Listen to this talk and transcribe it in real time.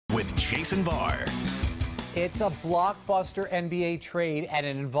Jason Barr. It's a blockbuster NBA trade, and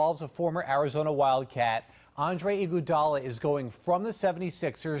it involves a former Arizona Wildcat. Andre Iguodala is going from the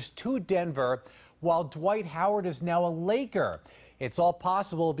 76ers to Denver, while Dwight Howard is now a Laker. It's all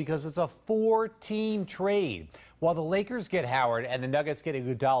possible because it's a four-team trade. While the Lakers get Howard and the Nuggets get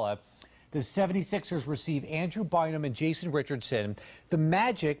Iguodala, the 76ers receive Andrew Bynum and Jason Richardson. The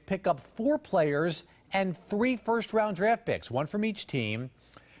Magic pick up 4 players and 3 first-round draft picks, one from each team.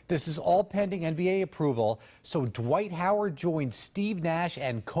 This is all pending NBA approval, so Dwight Howard joins Steve Nash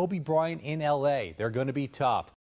and Kobe Bryant in L.A. They're going to be tough.